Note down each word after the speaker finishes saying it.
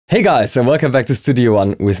Hey guys, and welcome back to Studio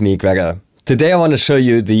One with me, Gregor. Today I want to show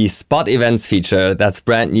you the spot events feature that's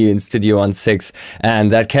brand new in Studio One 6,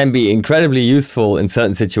 and that can be incredibly useful in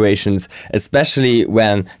certain situations, especially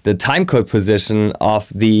when the timecode position of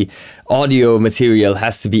the audio material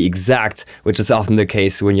has to be exact, which is often the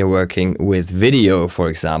case when you're working with video, for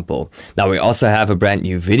example. Now we also have a brand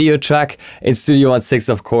new video track in Studio One 6,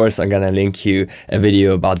 of course. I'm gonna link you a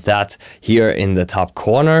video about that here in the top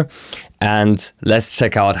corner. And let's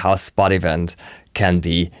check out how spot event can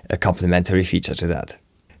be a complementary feature to that.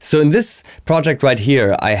 So in this project right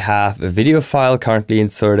here, I have a video file currently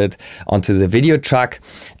inserted onto the video track.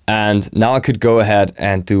 And now I could go ahead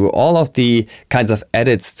and do all of the kinds of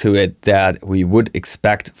edits to it that we would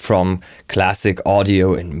expect from classic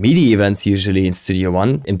audio and MIDI events, usually in Studio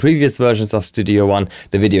One. In previous versions of Studio One,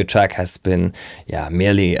 the video track has been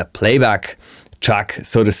merely a playback track,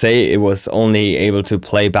 so to say. It was only able to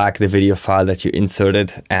play back the video file that you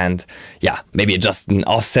inserted and maybe adjust an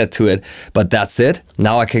offset to it, but that's it.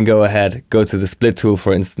 Now I can go ahead, go to the split tool,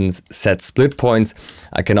 for instance, set split points.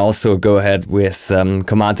 I can also go ahead with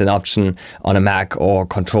Command and Option on a Mac or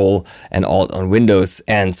Control and Alt on Windows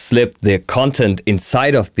and slip the content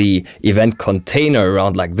inside of the event container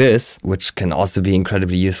around like this, which can also be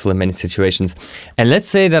incredibly useful in many situations. And let's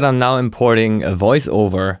say that I'm now importing a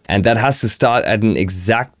voiceover, and that has to start at an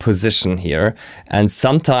exact position here. And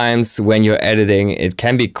sometimes when you're editing, it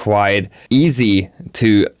can be quite easy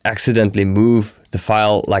to accidentally move the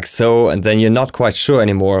file like so, and then you're not quite sure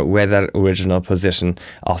anymore where that original position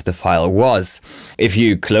of the file was. If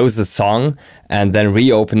you close the song and then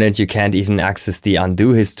reopen it, you can't even access the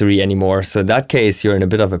undo history anymore. So in that case, you're in a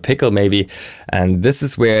bit of a pickle maybe. And this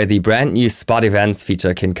is where the brand new spot events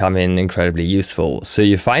feature can come in incredibly useful. So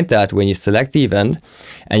you find that when you select the event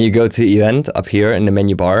and you go to event up here in the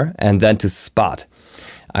menu bar and then to spot.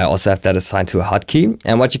 I also have that assigned to a hotkey.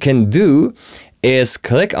 And what you can do is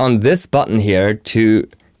click on this button here to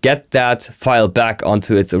get that file back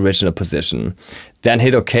onto its original position. Then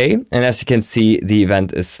hit OK, and as you can see, the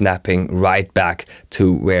event is snapping right back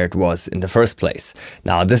to where it was in the first place.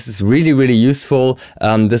 Now, this is really, really useful.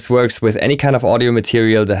 This works with any kind of audio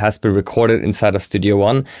material that has been recorded inside of Studio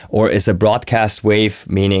One or is a broadcast wave,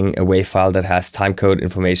 meaning a wave file that has timecode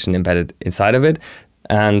information embedded inside of it.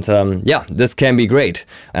 And this can be great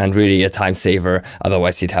and really a time saver.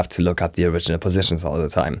 Otherwise, you'd have to look up the original positions all the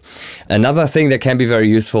time. Another thing that can be very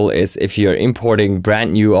useful is if you're importing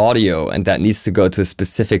brand new audio and that needs to go to a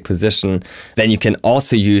specific position, then you can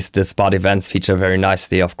also use the spot events feature very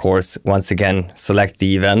nicely, of course. Once again, select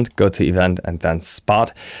the event, go to event and then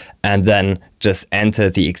spot, and then just enter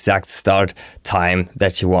the exact start time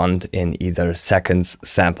that you want in either seconds,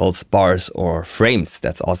 samples, bars, or frames.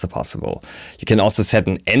 That's also possible. You can also set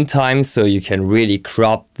an end time, so you can really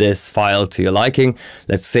crop this file to your liking.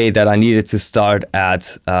 Let's say that I needed to start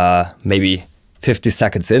at maybe 50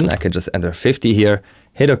 seconds in. I can just enter 50 here,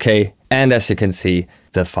 hit OK, and as you can see,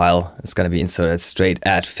 the file is going to be inserted straight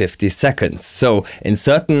at 50 seconds. So in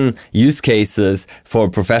certain use cases for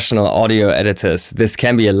professional audio editors, this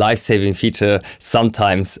can be a life-saving feature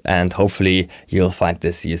sometimes, and hopefully you'll find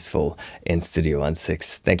this useful in Studio One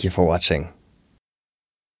 6. Thank you for watching.